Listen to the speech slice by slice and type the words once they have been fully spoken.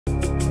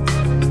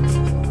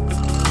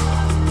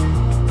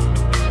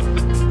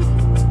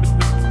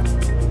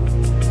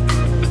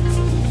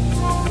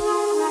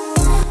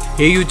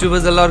Hey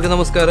YouTubers, എല്ലാവർക്കും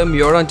നമസ്കാരം.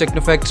 You're on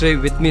techknowfactory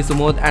with me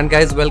Sumod, and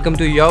guys, welcome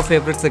to your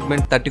favorite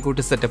segment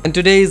Thattikoottu Setup-Ep. And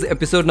today is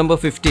episode number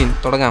 15.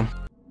 തുടങ്ങാം.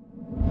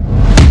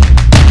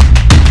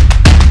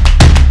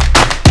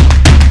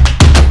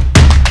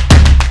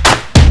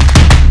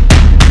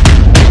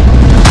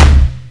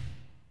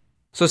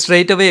 So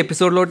straight away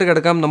episode lote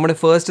kadakam nammade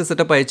first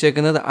setup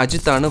ayachekkunnathu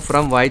Ajith aanu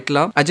from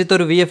Whitela. Ajith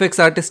oru VFX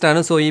artist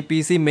aanu, so ee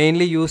PC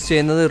mainly use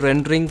cheyyunnathu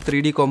rendering,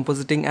 3D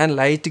compositing and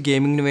light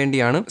gaming nu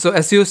vendiyanu. So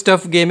ASUS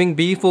TUF Gaming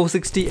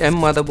B460M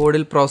motherboard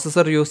il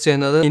processor use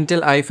cheyyunnathu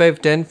Intel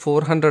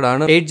i5-10400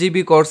 aanu.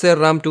 8GB Corsair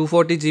RAM,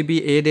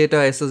 240GB A-data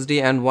SSD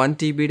and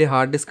 1TB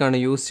hard disk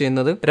aanu use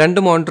cheyyunnathu.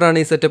 Rendu monitor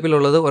aanu ee setup il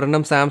ullathu.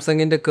 Orennam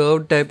Samsung inde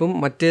curved type um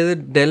mattേത്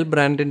Dell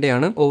brand inde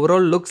aanu.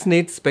 Overall looks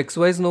neat. Specs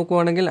wise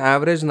നോക്കുവാണെങ്കിൽ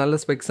average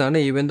നല്ല specs ആണ്.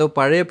 Even though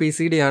പഴയ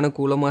PCD ആണ്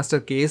Cooler Master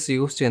case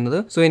use ചെയ്യുന്നത്.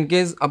 So in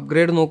case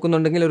upgrade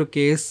നോക്കുന്നുണ്ടെങ്കിൽ ഒരു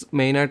case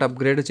main ആയിട്ട്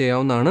upgrade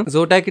ചെയ്യാവുന്നതാണ്.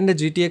 Zotac-ന്റെ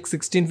GTX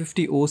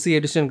 1650 OC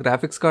edition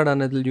graphics card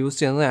ആണ് ഇതിൽ യൂസ്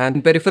ചെയ്യുന്നത്. And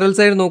peripheral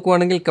side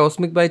നോക്കുവാണെങ്കിൽ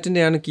Cosmic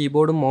Byte-ന്റെ ആണ്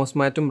കീബോർഡും മൗസ്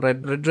മാറ്റും.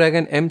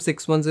 Redragon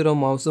M610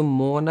 മൗസും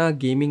Mona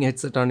gaming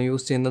headset ആണ്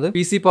യൂസ് ചെയ്യുന്നത്.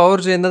 PC പവർ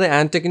ചെയ്യുന്നത്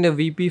Antec-ന്റെ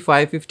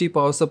VP550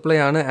 പവർ സപ്ലൈ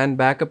ആണ്. ആൻഡ്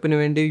ബാക്കപ്പിന്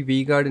വേണ്ടി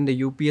V-Guard-ന്റെ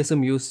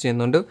UPS-ഉം യൂസ്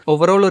ചെയ്യുന്നുണ്ട്.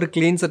 ഓവറോൾ ഒരു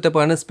ക്ലീൻ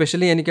സെറ്റപ്പ് ആണ്.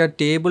 സ്പെഷ്യലി എനിക്ക് ആ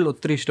ടേബിൾ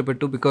ഒത്തിരി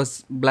ഇഷ്ടപ്പെട്ടു. ബിക്കോസ്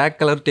ബ്ലാക്ക്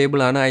കളർ ടേബിൾ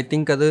ആണ്. ഐ തിങ്ക്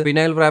അത്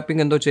വിനൈൽ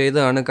റാപ്പിംഗ് എന്തോ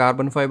ചെയ്തതാണ്.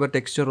 കാർബൺ ഫൈബർ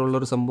ടെക്സ്ചർ ഉള്ള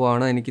ഒരു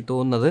സംഭവമാണ് എനിക്ക്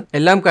തോന്നുന്നത്.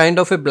 എല്ലാം kind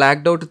of A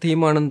black out theme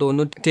ആണെന്ന്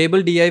തോന്നുന്നു. ടേബിൾ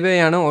DIY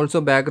ആണ്. ഓൾസോ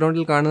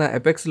ബാക്ക്ഗ്രൗണ്ടിൽ കാണുന്ന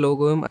എപെക്സ്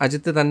ലോഗോയും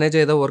അജിത്ത് തന്നെ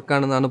ചെയ്ത വർക്ക്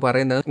ആണെന്നാണ്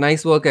പറയുന്നത്.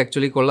 നൈസ് വർക്ക്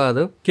ആക്ച്വലി, കൊള്ളാം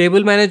അത്.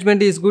 Cable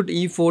management is good.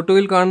 ഈ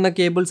ഫോട്ടോയിൽ കാണുന്ന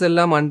കേബിൾസ്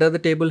എല്ലാം അണ്ടർ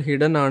ദ ടേബിൾ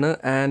ഹിഡൻ ആണ്.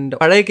 ആൻഡ്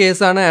പഴയ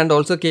കേസാണ്. And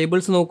also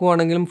cables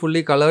നോക്കുവാണെങ്കിലും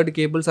fully coloured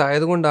cables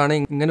ആയതുകൊണ്ടാണ്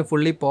ഇങ്ങനെ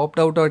ഫുള്ളി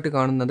പോപ്ഡ് ഔട്ട് ആയിട്ട്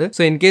കാണുന്നത്.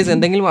 സോ ഇൻ കേസ്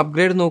എന്തെങ്കിലും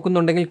അപ്ഗ്രേഡ്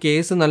നോക്കുന്നുണ്ടെങ്കിൽ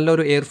കേസ്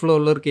നല്ലൊരു എയർ ഫ്ലോ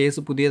ഉള്ള ഒരു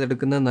കേസ് പുതിയത്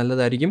എടുക്കുന്നത്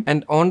നല്ലതായിരിക്കും.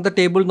 ആൻഡ് ഓൺ ദ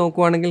ടേബിൾ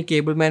നോക്കുവാണെങ്കിൽ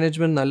കേബിൾ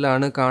മാനേജ്മെന്റ്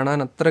നല്ലതാണ്. കാണാൻ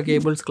അത്ര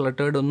കേബിൾസ്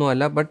ക്ലട്ടേർഡ് ഒന്നും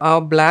അല്ല. ബട്ട് ആ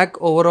ബ്ലാക്ക്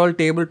ഓവറോൾ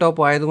ടേബിൾ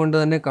ടോപ്പ് ആയതുകൊണ്ട്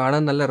തന്നെ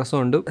കാണാൻ നല്ല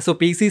രസമുണ്ട്. സോ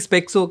PC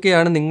സ്പെക്സ്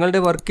ഓക്കെയാണ്. നിങ്ങളുടെ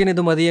വർക്കിന്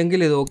ഇത് മതിയെങ്കിൽ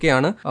ഇത്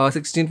ഓക്കെയാണ്.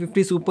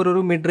 1650 സൂപ്പർ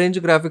ഒരു മിഡ്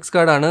റേഞ്ച് ഗ്രാഫിക്സ്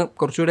കാർഡാണ്.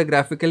 കുറച്ചുകൂടെ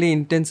ഗ്രാഫിക്കലി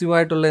ഇന്റൻസീവ്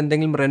ആയിട്ടുള്ള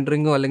എന്തെങ്കിലും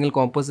റെൻഡറിങ്ങോ അല്ലെങ്കിൽ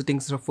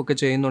കോമ്പോസിറ്റിംഗ് സ്റ്റഫ് ഒക്കെ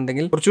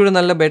ചെയ്യുന്നുണ്ടെങ്കിൽ കുറച്ചുകൂടെ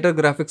നല്ല ബെറ്റർ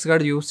ഗ്രാഫിക്സ്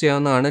കാർഡ് യൂസ്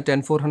ചെയ്യാവുന്നതാണ്.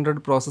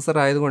 10400 പ്രോസസർ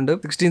ആയതുകൊണ്ട്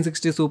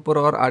 1660 സൂപ്പർ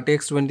ഓർ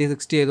RTX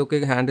 2060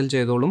 ഏതൊക്കെ ഹാൻഡിൽ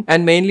ചെയ്തോളും.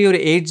 ആൻഡ് മെയിൻലി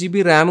ഒരു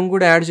 8GB റാമും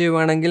കൂടെ ആഡ്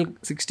ചെയ്യുവാണെങ്കിൽ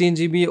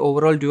 16GB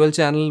overall dual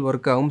channel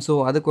work ആവും. സോ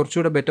അത്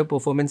കുറച്ചുകൂടെ ബെറ്റർ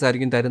പെർഫോമൻസ്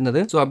ആയിരിക്കും തരുന്നത്.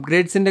 സോ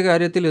അപ്ഗ്രേഡ്സിന്റെ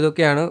കാര്യത്തിൽ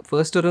ഇതൊക്കെയാണ്.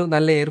 ഫസ്റ്റ് ഒരു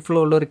നല്ല എയർ ഫ്ലോ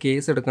ഉള്ള ഒരു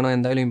കേസ് എടുക്കണം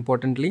എന്തായാലും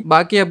ഇമ്പോർട്ടന്റ്ലി.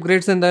 ബാക്കി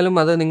അപ്ഗ്രേഡ്സ് എന്തായാലും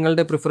അത്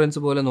നിങ്ങളുടെ പ്രിഫറൻസ്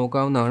പോലെ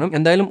നോക്കാവുന്നതാണ്.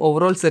 എന്തായാലും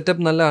ഓവറോൾ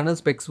സെറ്റപ്പ് നല്ലതാണ്.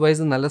 സ്പെക്സ്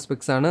വൈസ് നല്ല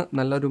സ്പെക്സ് ആണ്.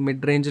 നല്ലൊരു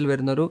മിഡ് റേഞ്ചിൽ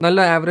വരുന്ന ഒരു നല്ല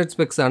ആവറേജ്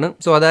സ്പെക്സ് ആണ്.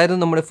 സോ അതായത്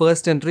നമ്മുടെ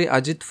first entry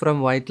Ajith from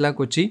Vyttila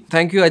Kochi.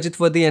 Thank you Ajith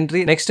for the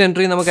entry. Next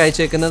entry നമുക്ക്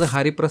അയച്ചേക്കുന്നത്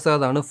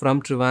ഹരിപ്രസാദ് ആണ് ഫ്രം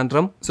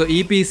ട്രിവാൻഡ്രം. സോ ഈ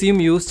PCയും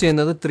യൂസ്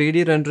ചെയ്യുന്നത്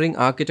 3D rendering,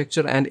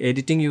 architecture and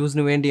editing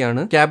യൂസിന്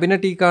വേണ്ടിയാണ്.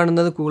 ക്യാബിനറ്റ് ഈ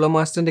കാണുന്നത് Cooler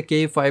Master-ന്റെ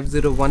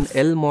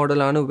K501L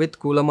മോഡലാണ് വിത്ത്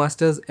Cooler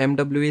Master's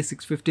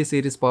MW650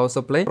 series power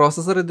supply.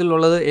 Processor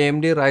ഇതിലുള്ളത്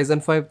AMD Ryzen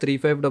 5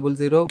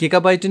 3500.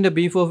 ഗിഗാബൈറ്റിന്റെ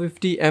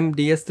B450M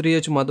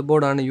DS3H mother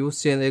board ആണ് യൂസ്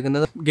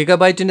ചെയ്തേക്കുന്നത്.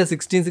 ഗിഗാബൈറ്റിന്റെ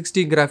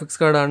 1660 ഗ്രാഫിക്സ്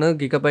കാർഡ് ആണ്.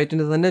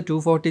 ഗിഗാബൈറ്റിന്റെ തന്നെ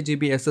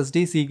 240GB SSD,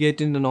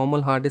 Seagateന്റെ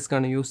normal hard disk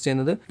ആണ് യൂസ്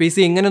ചെയ്യുന്നത്. PC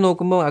ഇങ്ങനെ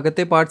നോക്കുമ്പോൾ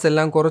അകത്തെ പാർട്സ്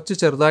എല്ലാം കുറച്ച്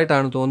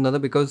ചെറുതായിട്ടാണ് തോന്നുന്നത്.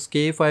 ബിക്കോസ്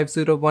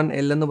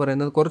K501L എന്ന്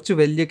പറയുന്നത് കുറച്ച്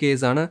വലിയ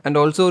കേസാണ്. ആൻഡ്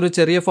ഓൾസോ ഒരു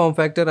ചെറിയ ഫോം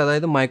ഫാക്ടർ,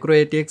 അതായത് micro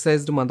ATX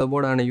sized mother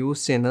board ആണ്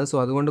യൂസ് ചെയ്യുന്നത്. സോ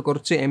അതുകൊണ്ട്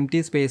കുറച്ച് empty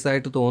സ്പേസ്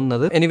ആയിട്ട്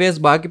തോന്നുന്നത്. എനിവേസ്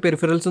ബാക്കി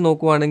പെരിഫറൽസ്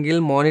നോക്കുവാണെങ്കിൽ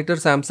മോണിറ്റർ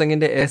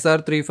സാംസങ്ങിന്റെ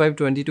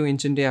SR3522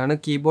 ഇഞ്ചിന്റെ ആണ്.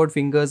 കീബോർഡ്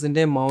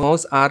ഫിംഗേഴ്സിന്റെ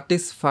മൗസ്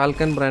ആർട്ടിസ്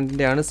ഫാൽക്കൺ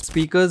ബ്രാൻഡിന്റെ ആണ്.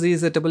 സ്പീക്കേഴ്സ് ഈ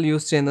സെറ്റപ്പിൽ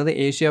യൂസ് ചെയ്യുന്നത്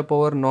Asia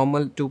power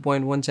normal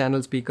 2.1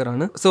 channel speaker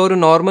ആണ്. സോ ഒരു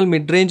നോർമൽ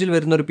മിഡ് റേഞ്ചിൽ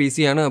വരുന്ന ഒരു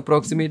PC ആണ്.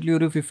 അപ്രോക്സിമേറ്റ്ലി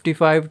ഒരു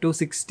 55,000 to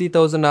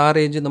 60,000 ആ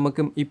റേഞ്ച്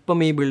നമുക്ക് ഇപ്പം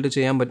ഈ ബിൽഡ്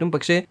ചെയ്യാൻ പറ്റും.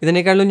 പക്ഷേ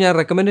ഇതിനേക്കാളും ഞാൻ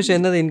റെക്കമെൻഡ്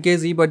ചെയ്യുന്നത് ഇൻ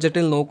കേസ് ഈ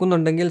ബഡ്ജറ്റിൽ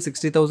നോക്കുന്നുണ്ടെങ്കിൽ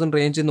 60,000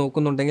 റേഞ്ച്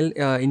നോക്കുന്നുണ്ടെങ്കിൽ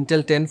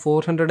Intel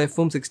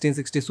 10400Fഉം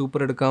 1660 സൂപ്പർ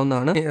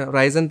എടുക്കാവുന്നതാണ്.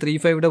 Ryzen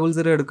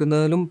 3500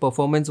 എടുക്കുന്നതിലും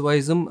പെർഫോമൻസ്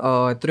വൈസും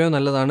എത്രയോ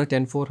നല്ലതാണ്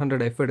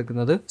 10400F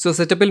എടുക്കുന്നത്. സോ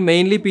സെറ്റപ്പിൽ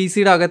മെയിൻലി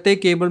PCയുടെ അകത്തെ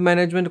കേബിൾ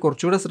മാനേജ്മെന്റ്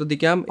കുറച്ചുകൂടെ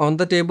ശ്രദ്ധിക്കാം. On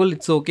the table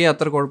it's okay,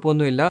 അത്ര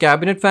കുഴപ്പമൊന്നുമില്ല.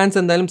 ക്യാബിനറ്റ് ഫാൻസ്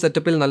എന്തായാലും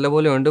സെറ്റപ്പിൽ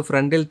നല്ലപോലെ ഉണ്ട്.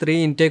 ഫ്രണ്ടിൽ 3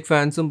 ഇൻടേക്ക്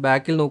ഫാൻസും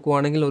ബാക്കിൽ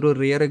നോക്കുവാണെങ്കിൽ ഒരു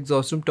റിയർ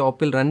എക്സോസ്റ്റും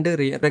ടോപ്പിൽ 2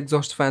 റിയർ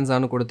എക്സോസ്റ്റ് ഫാൻസ്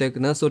ആണ്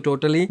കൊടുത്തേക്കുന്നത്. സോ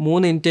ടോട്ടലി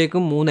 3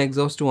 ഇൻടേക്കും 3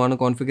 എക്സോസ്റ്റും ആണ്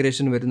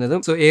കോൺഫിഗറേഷൻ വരുന്നത്.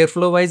 സോ എയർ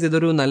ഫ്ലോ വൈസ്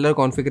ഇതൊരു നല്ല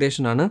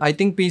കോൺഫിഗറേഷൻ ആണ്. ഐ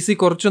തിങ്ക് PC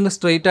കുറച്ചൊന്ന്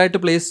സ്ട്രെയിറ്റ് ആയിട്ട്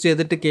പ്ലേസ്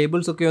ചെയ്തിട്ട്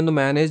കേബിൾസ് ഒക്കെ ഒന്ന്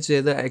മാനേജ്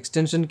ചെയ്ത്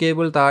എക്സ്റ്റൻഷൻ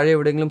കേബിൾ താഴെ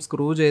എവിടെയെങ്കിലും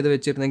സ്ക്രൂ ചെയ്ത്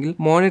വെച്ചിരുന്നെങ്കിൽ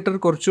മോണിറ്റർ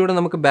കുറച്ചുകൂടെ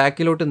നമുക്ക്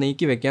ബാക്കിലോട്ട്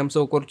നീക്കി വെക്കാം. സോ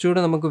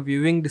കുറച്ചുകൂടെ നമുക്ക്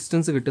വ്യൂവിംഗ്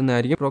ഡിസ്റ്റൻസ്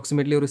കിട്ടുന്നതായിരിക്കും.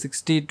 അപ്രോക്സിമേറ്റ്ലി ഒരു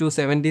 60 to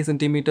 70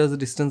 സെന്റിമീറ്റേഴ്സ്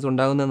ഡിസ്റ്റൻസ്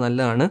ഉണ്ടാകുന്നത്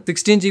നല്ലതാണ്.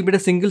 16GB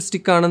സിംഗിൾ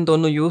സ്റ്റിക്ക് ആണെന്ന്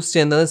തോന്നുന്നു യൂസ്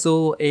ചെയ്യുന്നത്. സോ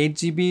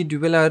 8GB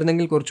ഡ്യുവൽ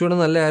ആയിരുന്നെങ്കിൽ കുറച്ചുകൂടെ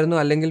നല്ലതായിരുന്നു.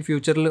 അല്ലെങ്കിൽ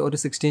ഫ്യൂച്ചറിൽ ഒരു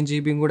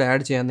 16GB കൂടെ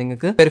ആഡ് ചെയ്യാം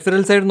നിങ്ങൾക്ക്.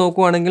 Peripheral side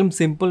നോക്കുവാണെങ്കിലും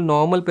simple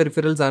normal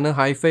peripherals ആണ്.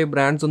 ഹൈഫൈ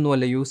ബ്രാൻഡ്സ് ഒന്നും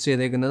അല്ല യൂസ്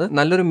ചെയ്തേക്കുന്നത്.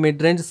 നല്ലൊരു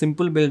മിഡ് റേഞ്ച്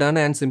സിമ്പിൾ ബിൽഡ് ആണ്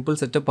ആൻഡ് സിമ്പിൾ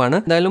സെറ്റപ്പ് ആണ്.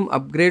 എന്തായാലും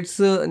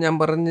അപ്ഗ്രേഡ്സ് ഞാൻ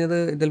പറഞ്ഞത്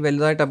ഇതിൽ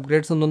വലുതായിട്ട്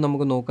അപ്ഗ്രേഡ്സ് ഒന്നും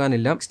നമുക്ക്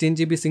നോക്കാനില്ല.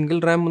 16GB സിംഗിൾ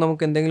റാം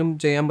നമുക്ക് എന്തെങ്കിലും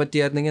ചെയ്യാൻ ചെയ്യാൻ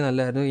പറ്റിയായിരുന്നെങ്കിൽ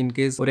നല്ലതായിരുന്നു. ഇൻ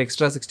കേസ് ഒരു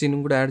എക്സ്ട്രാ 16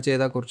 കൂടെ ആഡ്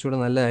ചെയ്താൽ കുറച്ചുകൂടെ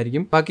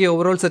നല്ലതായിരിക്കും. ബാക്കി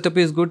overall setup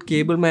is good.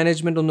 Cable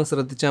management ഒന്ന്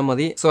ശ്രദ്ധിച്ചാൽ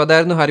മതി. സോ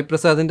അതായിരുന്നു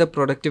ഹരിപ്രസാദിന്റെ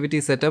പ്രൊഡക്ടിവിറ്റി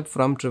സെറ്റപ്പ്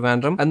ഫ്രം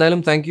ട്രിവാൻഡ്രം.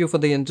 എന്തായാലും thank you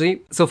for the entry.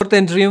 So fourth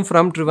എൻട്രിയും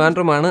ഫ്രം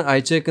ട്രിവാൻഡ്രം ആണ്.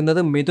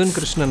 അയച്ചേക്കുന്നത് മിഥുൻ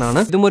കൃഷ്ണൻ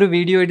ആണ്. ഇതും ഒരു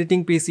വീഡിയോ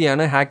എഡിറ്റിംഗ് PC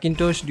ആണ്.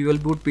 ഹാക്കിൻടോഷ് ഡ്യുവൽ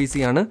ബൂട്ട്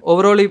PC ആണ്.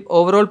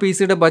 ഓവറോൾ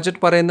PCയുടെ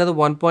ബഡ്ജറ്റ് പറയുന്നത്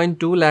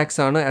 1.2 lakhs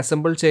ആണ്.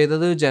 അസംബിൾ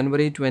ചെയ്തത്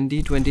ജനുവരി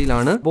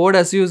 2020 ബോർഡ്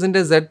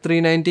അസ്യൂസിന്റെ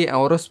Z390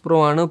 Aorus Pro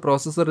ആണ്.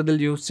 പ്രോസസർ ഇതിൽ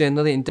യൂസ്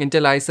ചെയ്യുന്നത്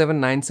ഇന്റൽ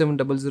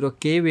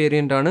i7-9700K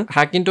വേരിയന്റ് ആണ്.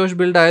 ഹാക്കിൻടോഷ്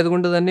ബിൽഡ്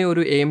ആയതുകൊണ്ട് തന്നെ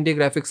ഒരു AMD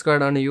ഗ്രാഫിക്സ്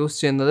കാർഡ് ആണ് യൂസ്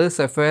ചെയ്യുന്നത്.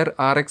 Sapphire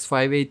RX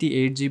 580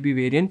 8GB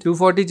variant,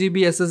 240GB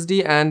SSD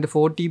and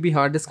 4TB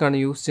hard disk ആണ്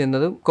യൂസ്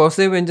ചെയ്യുന്നത്.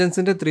 കോസേവ്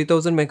എൻജിൻസിന്റെ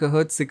 3000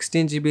 MHz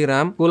 16GB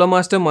RAM, cooler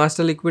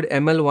master liquid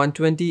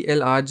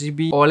ML120L RGB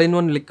all in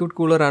one liquid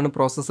cooler ആണ്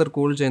processor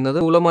cool ചെയ്യുന്നത്.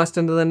 Cooler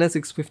മാസ്റ്ററിന്റെ തന്നെ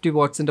 650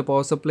 വാട്ട്സിന്റെ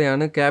power supply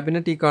ആണ്.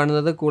 Cabinet ഈ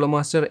കാണുന്നത് cooler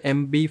master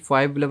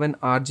MB511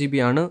 RGB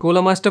ആണ്.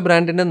 Cooler master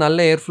ബ്രാൻഡിന്റെ നല്ല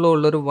എയർ ഫ്ലോ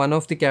ഉള്ള ഒരു വൺ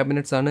ഓഫ് ദി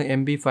ക്യാബിനറ്റ്സ് ആണ്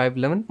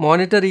MB511.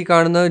 മോണിറ്റർ ഈ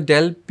കാണുന്നത്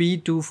ഡെൽ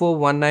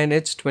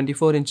P2419H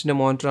 24 ഇഞ്ചിന്റെ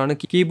മോണിറ്റർ ആണ്.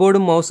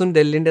 കീബോർഡും മൗസും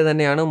ഡെല്ലിന്റെ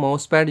തന്നെയാണ്.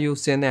 മൗസ് പാഡ്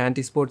യൂസ് ചെയ്യുന്ന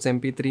anti sports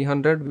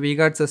MP300,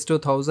 വിഗാർഡ് സെസ്റ്റോ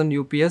 1000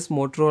 UPS,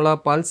 Motorola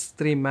pulse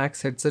 3 Max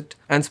headset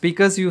and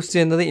speakers use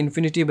ചെയ്യുന്നത്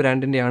ഇൻഫിനിറ്റി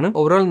ബ്രാൻഡിന്റെ ആണ്.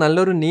 ഓവറോൾ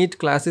നല്ലൊരു നീറ്റ്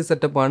ക്ലാസിക്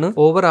സെറ്റപ്പ് ആണ്.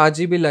 ഓവർ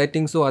RGB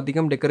ലൈറ്റിംഗ്സോ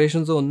അധികം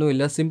ഡെക്കറേഷൻസോ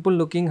ഒന്നുമില്ല. സിമ്പിൾ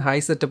ലുക്കിംഗ് ഹൈ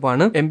സെറ്റപ്പ്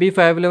ആണ്.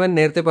 MB511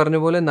 നേരത്തെ പറഞ്ഞ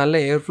പോലെ നല്ല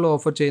എയർ ഫ്ലോ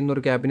ഓഫർ ചെയ്യുന്ന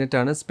ഒരു ക്യാബിനറ്റ്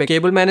ആണ്.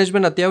 കേബിൾ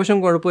മാനേജ്മെന്റ് അത്യാവശ്യം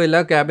കുഴപ്പമില്ല.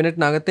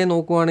 ക്യാബിനറ്റിനകത്തെ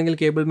നോക്കുവാണെങ്കിൽ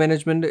കേബിൾ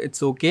മാനേജ്മെന്റ്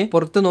ഇറ്റ്സ് ഓക്കെ.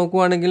 പുറത്ത്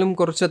നോക്കുവാണെങ്കിലും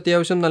കുറച്ച്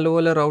അത്യാവശ്യം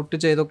നല്ലപോലെ റൗട്ട്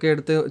ചെയ്തൊക്കെ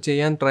എടുത്ത്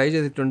ചെയ്യാൻ ട്രൈ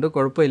ചെയ്തിട്ടുണ്ട്.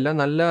 കുഴപ്പമില്ല.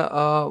 നല്ല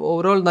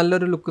ഓവറോൾ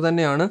നല്ലൊരു ലുക്ക്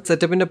തന്നെയാണ്.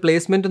 സെറ്റപ്പിന്റെ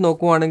പ്ലേസ്മെന്റ്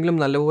നോക്കുവാണെങ്കിലും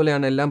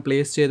നല്ലപോലെയാണ് എല്ലാം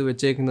പ്ലേസ് ചെയ്ത്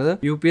വെച്ചേക്കുന്നത്.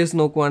 UPS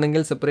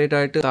നോക്കുവാണെങ്കിൽ സെപ്പറേറ്റ്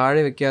ആയിട്ട്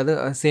താഴെ വെക്കാതെ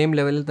സെയിം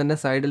ലെവലിൽ തന്നെ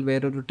സൈഡിൽ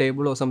വേറൊരു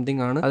ടേബിളോ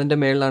സംതിങ് ആണ് അതിന്റെ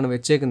മേളിലാണ്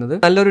വെച്ചേക്കുന്നത്.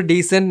 നല്ലൊരു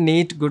decent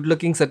NEET good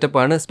looking setup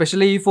ആണ്.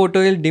 സ്പെഷ്യലി ഈ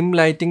ഫോട്ടോയിൽ ഡിം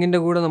ലൈറ്റിംഗിന്റെ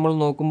കൂടെ നമ്മൾ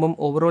നോക്കുമ്പോൾ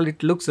overall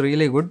it looks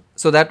really good.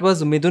 So that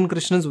was Mithun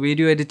കൃഷ്ണൻസ്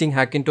video editing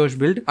ഹാക്കിൻടോഷ്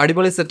build.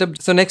 അടിപൊളി setup.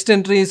 So next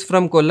entry is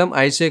from കൊല്ലം.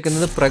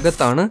 അയച്ചേക്കുന്നത്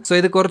പ്രഗത് ആണ്. സോ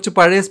ഇത് കുറച്ച്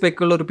പഴയ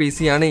സ്പെക്കുള്ള ഒരു PC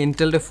ആണ്.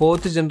 ഇന്റലിന്റെ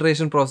 4th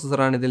ജനറേഷൻ പ്രോസസർ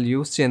ആണ് ഇതിൽ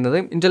യൂസ് ചെയ്യുന്നത്.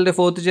 ഇന്റലിന്റെ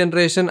 4th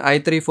ജനറേഷൻ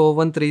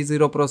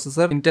i3-4130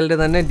 പ്രോസസർ, ഇന്റലിന്റെ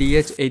തന്നെ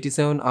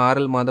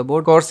DH87RL മദർ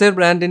ബോർഡ്, കോർസെയർ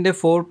ബ്രാൻഡിന്റെ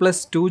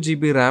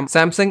 4+2GB RAM,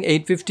 Samsung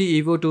 850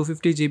 EVO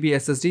 250GB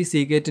SSD,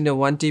 സീഗേറ്റിന്റെ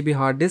 1TB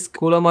hard disk,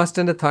 cooler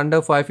മാസ്റ്ററിന്റെ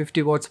thunder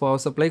 550 watts power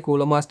supply,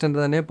 cooler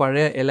മാസ്റ്ററിന്റെ തന്നെ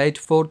പഴയ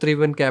elite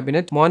 431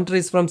 cabinet, monitor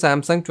is from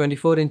Samsung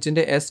 24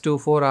 ഇഞ്ചിന്റെ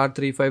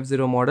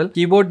S24R350 model,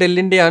 keyboard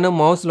ഡെല്ലിന്റെ ആണ്,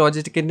 mouse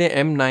ലോജിറ്റിക്കിന്റെ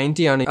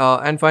M90 ആണ്.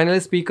 And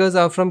finally speakers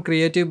are from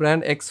creative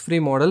brand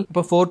X-Free model.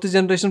 ഇപ്പോൾ 4th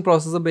generation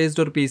processor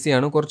based ഒരു PC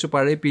ആണ്. കുറച്ച്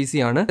പഴയ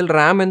PC ആണ്.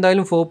 റാം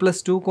എന്തായാലും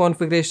 4+2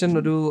 കോൺഫിഗറേഷൻ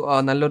ഒരു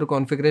നല്ലൊരു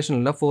കോൺഫിഗറേഷൻ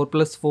അല്ല.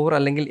 4+4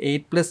 അല്ലെങ്കിൽ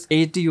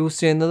 8+8 യൂസ്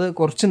ചെയ്യുന്നത്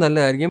കുറച്ച്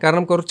നല്ലതായിരിക്കും.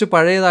 കാരണം കുറച്ച്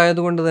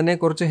പഴയതായതുകൊണ്ട് തന്നെ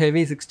കുറച്ച്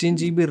ഹെവി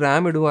 16GB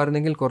RAM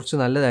ഇടുവായിരുന്നെങ്കിൽ കുറച്ച്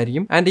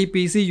നല്ലതായിരിക്കും. ആൻഡ് ഈ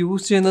PC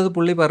യൂസ് ചെയ്യുന്നത്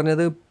പുള്ളി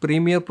പറഞ്ഞത്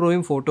പ്രീമിയർ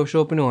പ്രോയും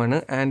ഫോട്ടോഷോപ്പിനുമാണ്.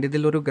 ആൻഡ്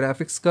ഇതിൽ ഒരു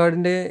ഗ്രാഫിക്സ്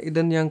കാർഡിന്റെ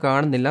ഇതൊന്നും ഞാൻ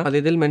കാണുന്നില്ല. അത്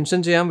ഇതിൽ മെൻഷൻ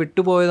ചെയ്യാൻ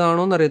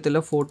വിട്ടുപോയതാണോ എന്ന് അറിയത്തില്ല.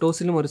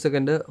 ഫോട്ടോസിലും ഒരു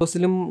സെക്കൻഡ്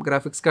ഫോട്ടോസിലും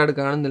ഗ്രാഫിക്സ് കാർഡ്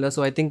കാണുന്നില്ല. So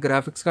I think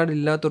graphics card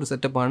ഇല്ലാത്തൊരു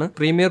സെറ്റപ്പ് ആണ്.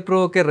 പ്രീമിയർ പ്രോ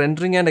ഒക്കെ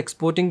റെൻഡറിംഗ് ആൻഡ്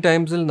എക്സ്പോർട്ടിംഗ്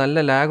ടൈംസിൽ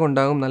നല്ല ലാഗ്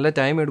ഉണ്ടാകും, നല്ല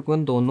ടൈം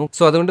എടുക്കുമെന്ന് തോന്നുന്നു.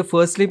 സോ അതുകൊണ്ട്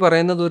ഫസ്റ്റ്ലി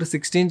പറയുന്നത് ഒരു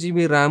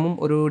 16GB റാമും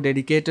ഒരു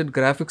ഡെഡിക്കേറ്റഡ്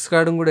ഗ്രാഫിക്സ്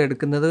കാർഡും കൂടെ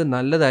എടുക്കുന്നത്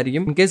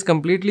നല്ലതായിരിക്കും. ഇൻ കേസ്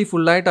കംപ്ലീറ്റ്ലി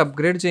ഫുള്ളായിട്ട്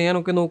അപ്ഗ്രേഡ്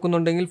ചെയ്യാനൊക്കെ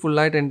നോക്കുന്നുണ്ടെങ്കിൽ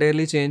ഫുള്ളായിട്ട്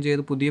എൻറ്റയർലി ചേഞ്ച്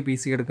ചെയ്ത് പുതിയ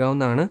PC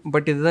എടുക്കാവുന്നതാണ്.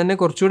 ബട്ട് ഇത് തന്നെ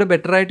കുറച്ചുകൂടെ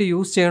ബെറ്റർ ആയിട്ട്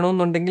യൂസ്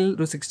ചെയ്യണമെന്നുണ്ടെങ്കിൽ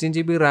ഒരു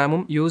 16GB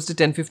റാമും യൂസ്ഡ്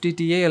 1050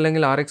 Ti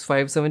അല്ലെങ്കിൽ RX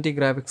 570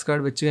 ഗ്രാഫിക്സ്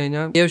കാർഡ് വെച്ച്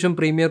കഴിഞ്ഞാൽ അത്യാവശ്യം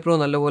പ്രീമിയർ പ്രോ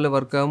നല്ലപോലെ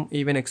വർക്ക് ആവും.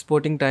 Even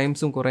exporting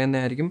ടൈംസും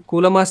കുറയുന്നതായിരിക്കും.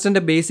 Cooler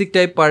മാസ്റ്ററിന്റെ basic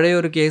type പഴയ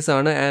ഒരു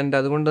കേസാണ്. ആൻഡ്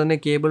അതുകൊണ്ട് തന്നെ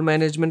cable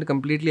management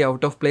completely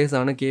out of place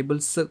ആണ്.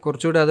 കേബിൾസ്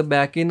കുറച്ചുകൂടെ അത്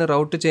ബാക്കിൽ നിന്ന്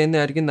റൗട്ട്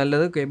ചെയ്യുന്നതായിരിക്കും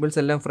നല്ലത്. കേബിൾസ്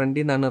എല്ലാം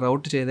ഫ്രണ്ടിൽ നിന്നാണ്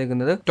റൗട്ട്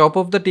ചെയ്തേക്കുന്നത്. ടോപ്പ്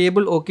ഓഫ് ദ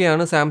ടേബിൾ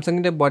ഓക്കെയാണ്.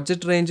 സാംസങ്ങിന്റെ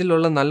ബഡ്ജറ്റ്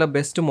റേഞ്ചിലുള്ള നല്ല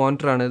ബെസ്റ്റ്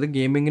മോണിറ്റർ ആണ് ഇത്.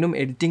 ഗെയിമിങ്ങിനും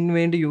എഡിറ്റിംഗിനും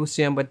വേണ്ടി യൂസ്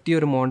ചെയ്യാൻ പറ്റിയ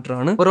ഒരു മോണിറ്റർ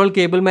ആണ്. ഓവറോൾ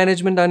കേബിൾ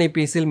മാനേജ്മെന്റ് ആണ് ഈ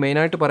PCയിൽ മെയിൻ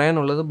ആയിട്ട്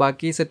പറയാനുള്ളത്.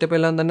 ബാക്കി സെറ്റപ്പ്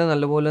എല്ലാം തന്നെ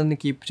നല്ലപോലെ ഒന്ന്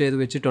കീപ്പ് ചെയ്ത്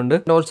വെച്ചിട്ടുണ്ട്.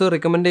 ഓൾസോ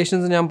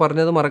റെക്കമെൻഡേഷൻസ് ഞാൻ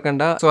പറഞ്ഞത്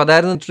മറക്കണ്ട. സോ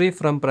അതായിരുന്നു entry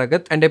from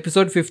പ്രഗത്. And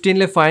episode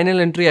 15ലെ final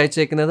entry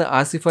അയച്ചേക്കുന്നത്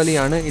Asif Ali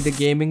ആണ്. ഇത്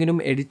ഗെയിമിങ്ങിനും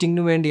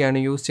എഡിറ്റിംഗിനും വേണ്ടിയാണ്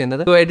യൂസ്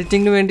ചെയ്യുന്നത്. സോ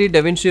എഡിറ്റിംഗിന് വേണ്ടി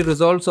ഡെവിൻഷി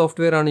റിസോൾവ്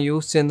സോഫ്റ്റ്വെയർ ആണ്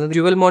യൂസ് ചെയ്യുന്നത്.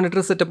 ഡ്യുവൽ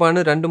മോണിറ്റർ സെറ്റപ്പ് ആണ്.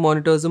 2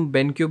 മോണിറ്റേഴ്സും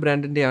BenQ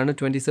ബ്രാൻഡിന്റെ ആണ്.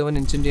 27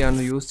 ഇഞ്ചിന്റെ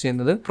ആണ് യൂസ്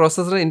ചെയ്യുന്നത്.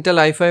 പ്രോസസർ ഇന്റൽ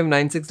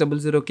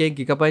i5-9600K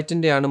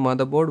ഗിഗബൈറ്റിന്റെ ആണ്.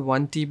 Mother board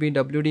 1TB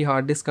WD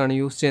hard disk ആണ്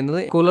യൂസ്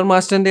ചെയ്യുന്നത്. കൂളർ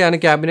മാസ്റ്ററിന്റെ ആണ്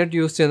ക്യാബിനറ്റ്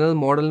യൂസ് ചെയ്യുന്നത്.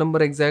 മോഡൽ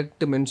നമ്പർ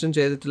എക്സാക്ട് മെൻഷൻ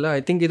ചെയ്തിട്ടില്ല.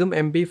 ഐ തിങ്ക് ഇതും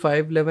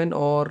MB511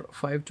 ഓർ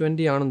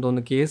 520 ആണെന്ന്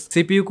തോന്നുന്നു കേസ്.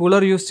 CPU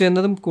കൂളർ യൂസ്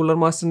ചെയ്യുന്നതും കൂളർ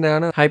മാസ്റ്ററിന്റെ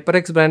ആണ്.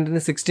 HyperX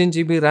ബ്രാൻഡിന്റെ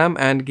 16GB RAM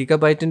and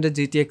ഗിഗബൈറ്റിന്റെ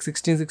GTX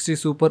 1660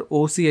 super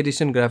OC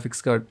edition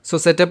graphics card. So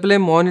സെറ്റപ്പിലെ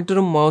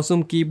മോണിറ്ററും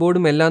മൗസും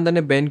കീബോർഡും എല്ലാം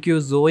തന്നെ BenQ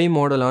Zoe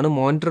മോഡലാണ്.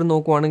 മോണിറ്റർ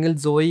നോക്കുവാണെങ്കിൽ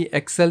Zoe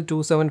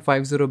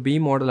XL2750B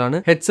മോഡലാണ്.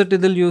 ഹെഡ്സെറ്റ്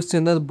ഇതിൽ യൂസ്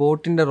ചെയ്യുന്നത്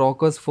ബോട്ടിന്റെ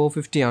റോക്കേഴ്സ്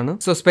 450 ആണ്.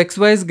 സോ സ്പെക്സ്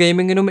വൈസ്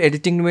ഗെയിമിങ്ങിനും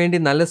എഡിറ്റിംഗിനും വേണ്ടി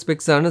നല്ല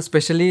സ്പെക്സ് ആണ്.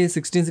 Specially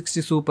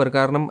 1660 super.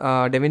 കാരണം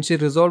ഡെവിൻഷി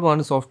റിസോൾവ്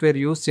ആണ് സോഫ്റ്റ്വെയർ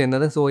യൂസ്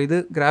ചെയ്യുന്നത്. സോ ഇത്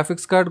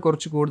ഗ്രാഫിക്സ് കാർഡ്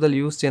കുറച്ച് കൂടുതൽ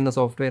യൂസ് ചെയ്യുന്ന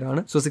സോഫ്റ്റ്വെയർ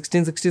ആണ്. സോ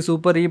 1660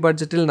 സൂപ്പർ ഈ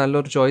ബഡ്ജറ്റിൽ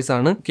നല്ലൊരു ചോയ്സ്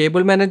ആണ്.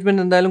 കേബിൾ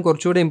മാനേജ്മെന്റ് എന്തായാലും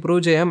കുറച്ചുകൂടെ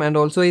ഇംപ്രൂവ് ചെയ്യാം. ആൻഡ്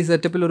ഓൾസോ ഈ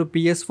സെറ്റപ്പിൽ ഒരു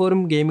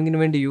PS4 ഗെയിമിങ്ങിന്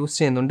വേണ്ടി യൂസ്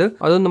ചെയ്യുന്നുണ്ട്.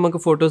 അതും നമുക്ക്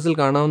ഫോട്ടോസിൽ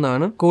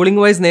കാണാവുന്നതാണ്.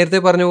 കൂളിംഗ് വൈസ് നേരത്തെ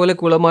പറഞ്ഞ പോലെ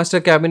കൂളർ മാസ്റ്റർ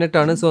ക്യാബിനറ്റ്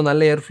ആണ്. സോ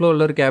നല്ല എയർ ഫ്ലോ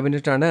ഉള്ള ഒരു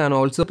ക്യാബിനറ്റ് ആണ്. ആൻഡ്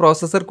ഓൾസോ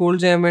പ്രോസസർ കൂൾ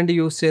ചെയ്യാൻ വേണ്ടി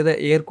യൂസ് ചെയ്ത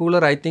air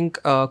cooler I think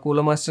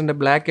cooler മാസ്റ്ററിന്റെ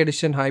black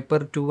edition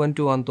hyper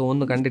 212 ആണെന്ന്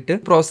തോന്നുന്നു കണ്ടിട്ട്.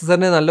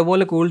 പ്രോസസറിനെ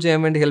നല്ലപോലെ കൂൾ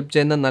ചെയ്യാൻ വേണ്ടി ഹെൽപ്പ്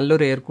ചെയ്യുന്ന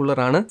നല്ലൊരു എയർ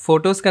കൂളർ ആണ്.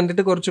 ഫോട്ടോസ്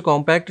കണ്ടിട്ട് കുറച്ച്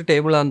കോമ്പാക്ട്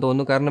ടേബിൾ ആണെന്ന്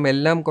തോന്നുന്നു, കാരണം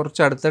എല്ലാം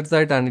കുറച്ച്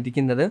അടുത്തടുത്തായിട്ടാണ്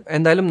ഇരിക്കുന്നത്.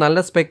 എന്തായാലും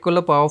നല്ല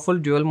സ്പെക്കുള്ള പവർഫുൾ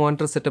ഡ്യുവൽ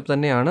മോണിറ്റർ സെറ്റപ്പ്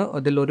തന്നെയാണ്.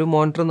 അതിൽ ഒരു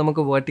മോണിറ്റർ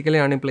നമുക്ക് വെർട്ടിക്കലി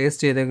ആണ് പ്ലേസ്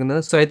ചെയ്തേക്കുന്നത്.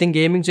 സോ ഐ തിങ്ക്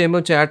ഗെയിമിംഗ്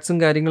ചെയ്യുമ്പോൾ ചാറ്റ്സും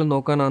കാര്യങ്ങളും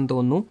നോക്കാനാണെന്ന്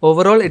തോന്നുന്നു.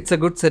 Overall it's A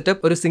good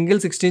setup. ഒരു സിംഗിൾ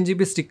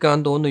 16GB സ്റ്റിക്ക്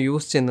ആണെന്ന് തോന്നുന്നു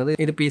യൂസ് ചെയ്യുന്നത്.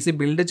 ഇത് PC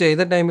ബിൽഡ്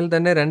ചെയ്ത ടൈമിൽ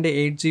തന്നെ 2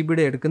 8GB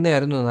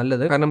എടുക്കുന്നതായിരുന്നു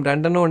നല്ലത്, കാരണം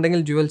 2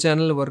 ഉണ്ടെങ്കിൽ ഡ്യുവൽ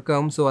ചാനൽ വർക്ക്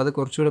ആവും. സോ അത്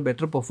കുറച്ചുകൂടെ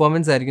ബെറ്റർ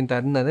പെർഫോമൻസ് ആയിരിക്കും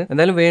തരുന്നത്.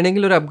 എന്തായാലും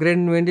വേണമെങ്കിൽ ഒരു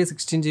അപ്ഗ്രേഡിന് വേണ്ടി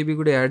 16GB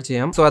കൂടി ആഡ്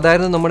ചെയ്യാം. സോ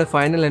അതായിരുന്നു നമ്മുടെ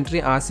ഫൈനൽ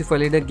എൻട്രി, ആസിഫ്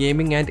അലിയുടെ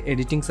ഗെയിമിംഗ് ആൻഡ്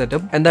എഡിറ്റിംഗ്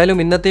സെറ്റപ്പ്. എന്തായാലും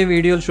ഇന്നത്തെ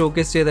വീഡിയോയിൽ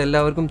ഷോക്കേസ് ചെയ്ത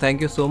എല്ലാവർക്കും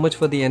thank you so much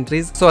for the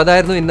entries. So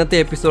അതായിരുന്നു ഇന്നത്തെ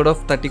എപ്പിസോഡ്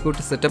ഓഫ്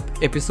തട്ടിക്കൂട്ട് setup,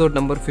 episode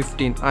number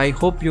 15. I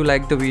hope you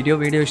like the video.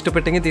 Video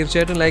ഇഷ്ടപ്പെട്ടെങ്കിൽ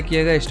തീർച്ചയായിട്ടും ലൈക്ക്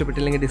ചെയ്യുക,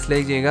 ഇഷ്ടപ്പെട്ടില്ലെങ്കിൽ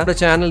ഡിസ്ലൈക്ക് ചെയ്യുക. നമ്മുടെ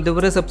ചാനൽ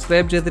ഇതുവരെ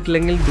സബ്സ്ക്രൈബ്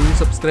ചെയ്തിട്ടില്ലെങ്കിൽ do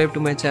subscribe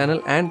to my channel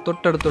and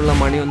തൊട്ടടുത്തുള്ള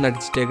മണി ഒന്ന്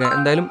അടിച്ചിട്ടേക്കുക.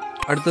 എന്തായാലും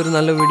അടുത്തൊരു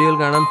നല്ല വീഡിയോയിൽ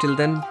കാണാം. Till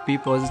then B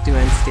positive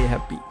and stay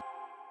happy.